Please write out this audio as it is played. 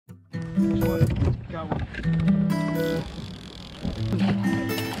There's one. Got one.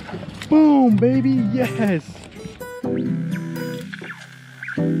 Boom, baby, yes!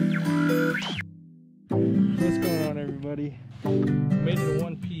 What's going on, everybody? Made it in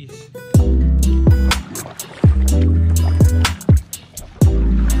one piece.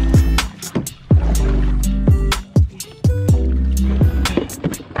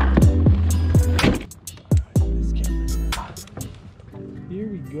 Here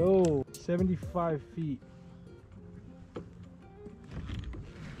we go, 75 feet.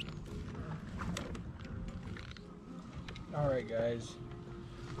 All right, guys,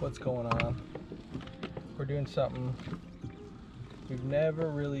 what's going on? We're doing something we've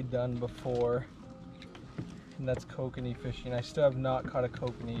never really done before, and that's kokanee fishing. I still have not caught a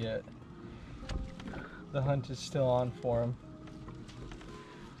kokanee yet. The hunt is still on for him.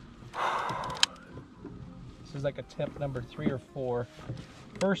 This is like attempt number 3 or 4.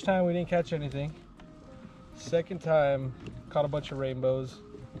 First time we didn't catch anything. Second time, caught a bunch of rainbows.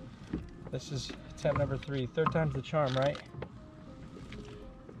 This is attempt number 3. Third time's the charm, right?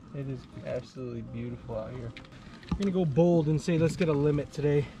 It is absolutely beautiful out here. I'm gonna go bold and say let's get a limit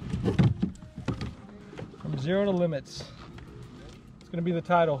today. From 0 to limits. It's gonna be the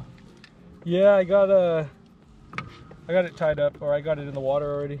title. Yeah, I got it tied up, or I got it in the water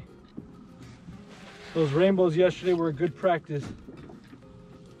already. Those rainbows yesterday were a good practice.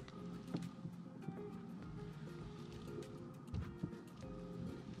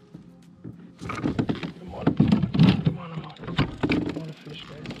 Come on, come on, come on. I want to fish,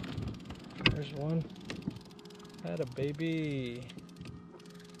 guys. There's one. Had a baby.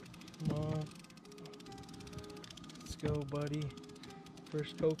 Come on. Let's go, buddy.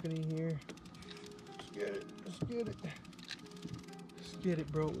 First kokanee here. Let's get it. Let's get it. Let's get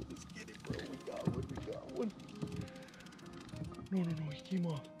it, bro. Let's get it, bro. We got one. We got one. No, no, no. He came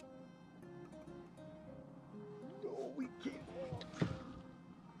off. No, we came off.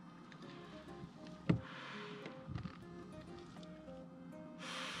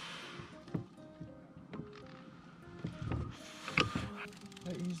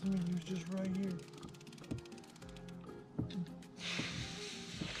 That easement, he was just right here.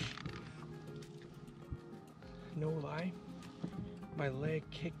 No lie, my leg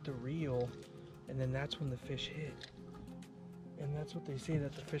kicked the reel, and then that's when the fish hit. And that's what they say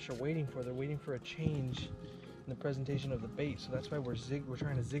that the fish are waiting for. They're waiting for a change in the presentation of the bait. So that's why we're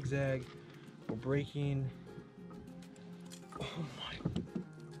trying to zigzag. We're breaking. Oh my.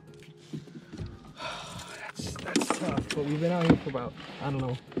 That's tough. But we've been out here for about, I don't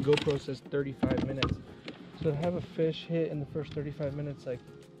know, GoPro says 35 minutes. So to have a fish hit in the first 35 minutes, like,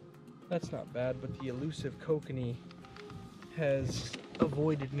 that's not bad. But the elusive kokanee has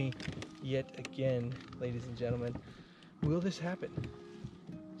avoided me yet again, ladies and gentlemen. Will this happen?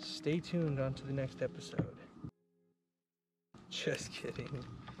 Stay tuned on to the next episode. Just kidding.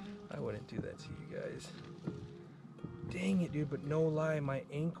 I wouldn't do that to you guys. Dang it, dude, but no lie, my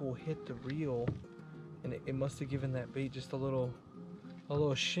ankle hit the reel, and it must have given that bait just a little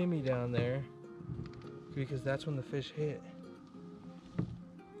shimmy down there, because that's when the fish hit.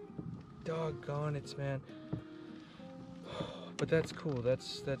 Doggone it, man. But that's cool.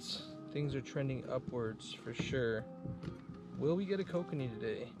 That's things are trending upwards for sure. Will we get a kokanee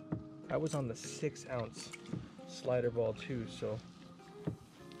today? I was on the 6-ounce slider ball too, so.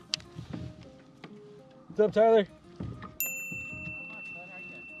 What's up, Tyler?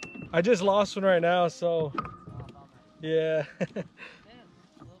 I just lost one right now, so yeah. A little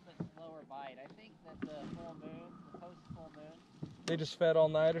bit slower bite. I think that the full moon, the post full moon. They just fed all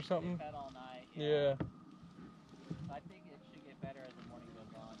night or something? They fed all night. Yeah. I think it should get better as the morning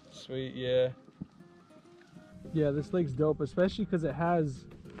goes on. Sweet, yeah. Yeah, this lake's dope, especially because it has.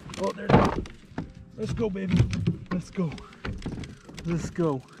 Oh, there it is. Let's go, baby. Let's go. Let's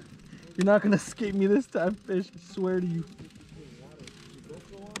go. You're not gonna escape me this time, fish. I swear to you.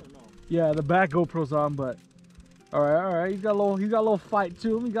 Yeah, the back GoPro's on, but all right. He's got a little fight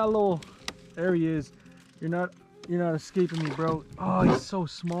to him. He got a little. There he is. You're not escaping me, bro. Oh, he's so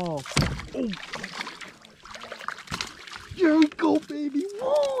small. Oh. Here we go, baby.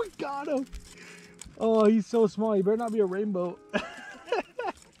 Whoa, we got him. Oh, he's so small. He better not be a rainbow.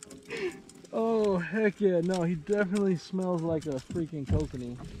 Oh, heck yeah. No, he definitely smells like a freaking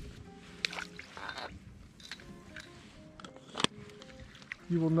kokanee.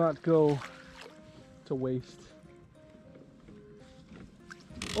 He will not go to waste.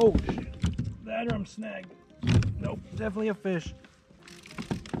 Oh, shit. That or I'm snagged. Nope, definitely a fish.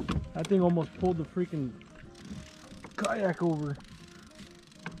 That thing almost pulled the freaking kayak over.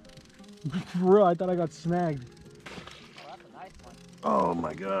 Bro, I thought I got snagged. Oh, that's a nice one. Oh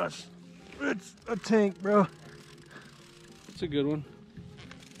my gosh. It's a tank, bro. It's a good one.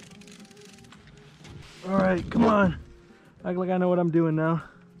 All right, come on. Act like I know what I'm doing now.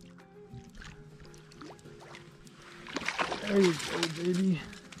 There you go, baby.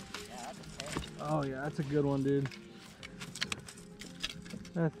 Oh yeah, that's a good one, dude.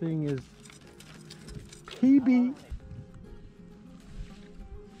 That thing is PB.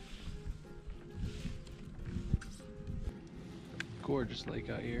 Gorgeous lake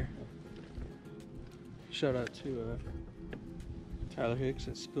out here. Shout out to Tyler Hicks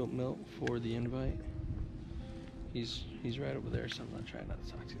at Spilt Milt for the invite. He's right over there, so I'm not trying not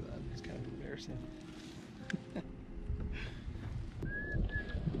to talk to you loud. It's kind of embarrassing.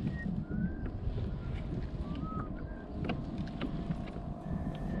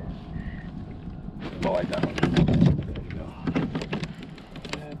 Oh, I got it. There we go.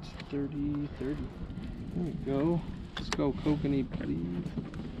 That's 30. There we go. Let's go, Kokanee, please.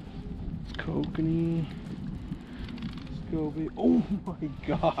 It's Kokanee. Let's go, baby. Oh my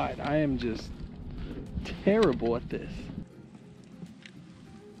god, I am just terrible at this.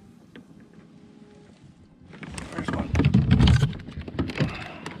 There's one.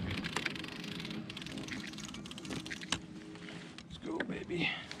 Let's go, baby.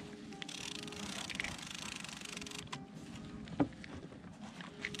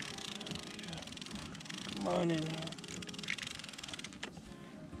 Come on in.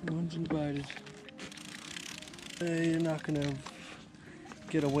 One's invited. Hey, you're not gonna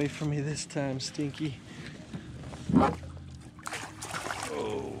get away from me this time, Stinky.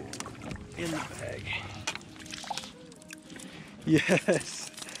 Oh, in the bag. Yes.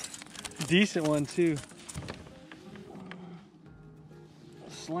 Decent one too.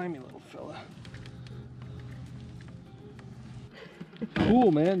 Slimy little fella.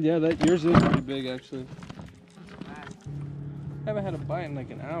 Cool, man. Yeah, that yours is pretty big actually. I haven't had a bite in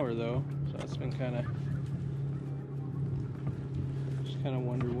like an hour though, so it's been kind of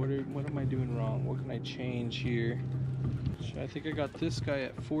wonder what am I doing wrong? What can I change here? So I think I got this guy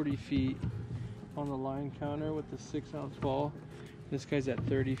at 40 feet on the line counter with the 6-ounce ball. This guy's at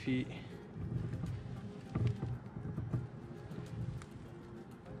 30 feet.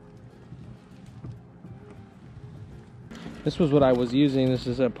 This was what I was using. This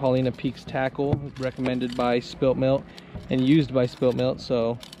is a Paulina Peaks tackle, recommended by Spilt Milt and used by Spilt Milt.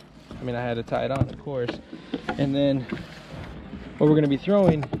 So, I mean, I had to tie it on, of course. And then what we're gonna be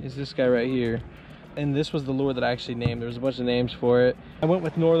throwing is this guy right here. And this was the lure that I actually named. There was a bunch of names for it. I went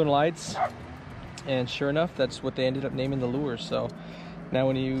with Northern Lights, and sure enough, that's what they ended up naming the lure. So now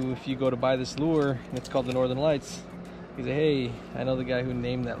if you go to buy this lure, and it's called the Northern Lights, you say, hey, I know the guy who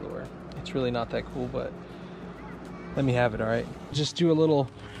named that lure. It's really not that cool, but let me have it, all right? Just do a little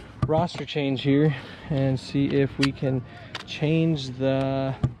roster change here and see if we can change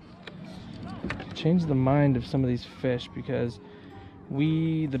the mind of some of these fish, because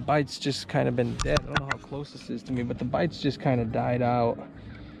the bite's just kind of been dead. I don't know how close this is to me, but the bite's just kind of died out.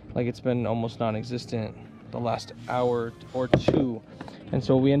 Like it's been almost non-existent the last hour or two. And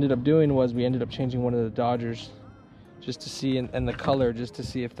so what we ended up doing was we ended up changing one of the Dodgers just to see, and the color, just to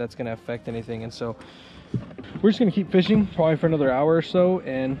see if that's gonna affect anything. And so we're just gonna keep fishing probably for another hour or so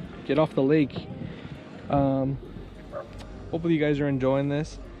and get off the lake. Hopefully you guys are enjoying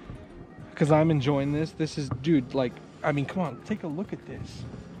this, because I'm enjoying this. This is, dude, like, I mean, come on, take a look at this.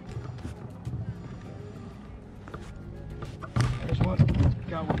 There's one.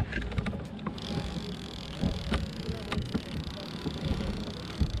 Got one.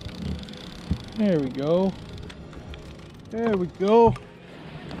 There we go. There we go.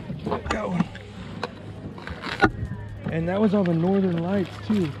 Got one. And that was on the Northern Lights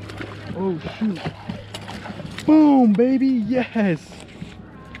too. Oh shoot. Boom, baby, yes.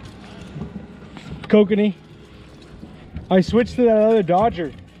 Kokanee. I switched to that other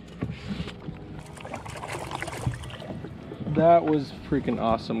Dodger. That was freaking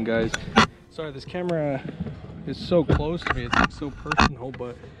awesome, guys. Sorry, this camera is so close to me. It's like so personal,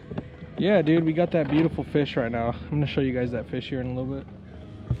 but yeah, dude, we got that beautiful fish right now. I'm gonna show you guys that fish here in a little bit.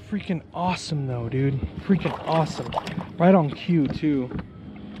 Freaking awesome though, dude. Freaking awesome. Right on cue too.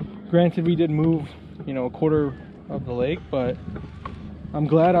 Granted, we did move, you know, a quarter of the lake, but I'm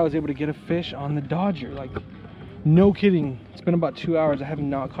glad I was able to get a fish on the Dodger. Like, no kidding. It's been about 2 hours. I have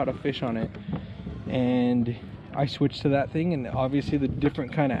not caught a fish on it. And I switched to that thing, and obviously the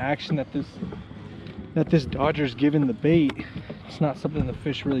different kind of action that this Dodger's given the bait, it's not something the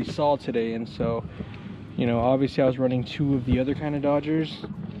fish really saw today. And so, you know, obviously I was running 2 of the other kind of Dodgers.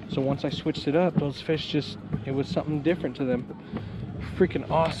 So once I switched it up, those fish just, it was something different to them. Freaking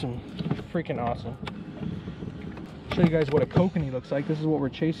awesome. Freaking awesome. Show you guys what a Kokanee looks like. This is what we're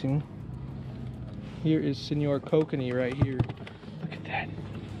chasing. Here is Senor Kokanee right here. Look at that.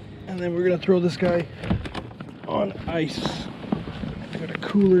 And then we're gonna throw this guy on ice. Got a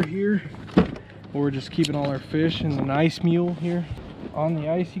cooler here. We're just keeping all our fish and an ice mule here. On the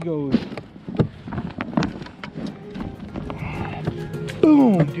ice he goes.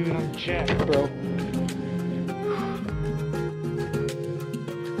 Boom, dude, I'm jacked, bro.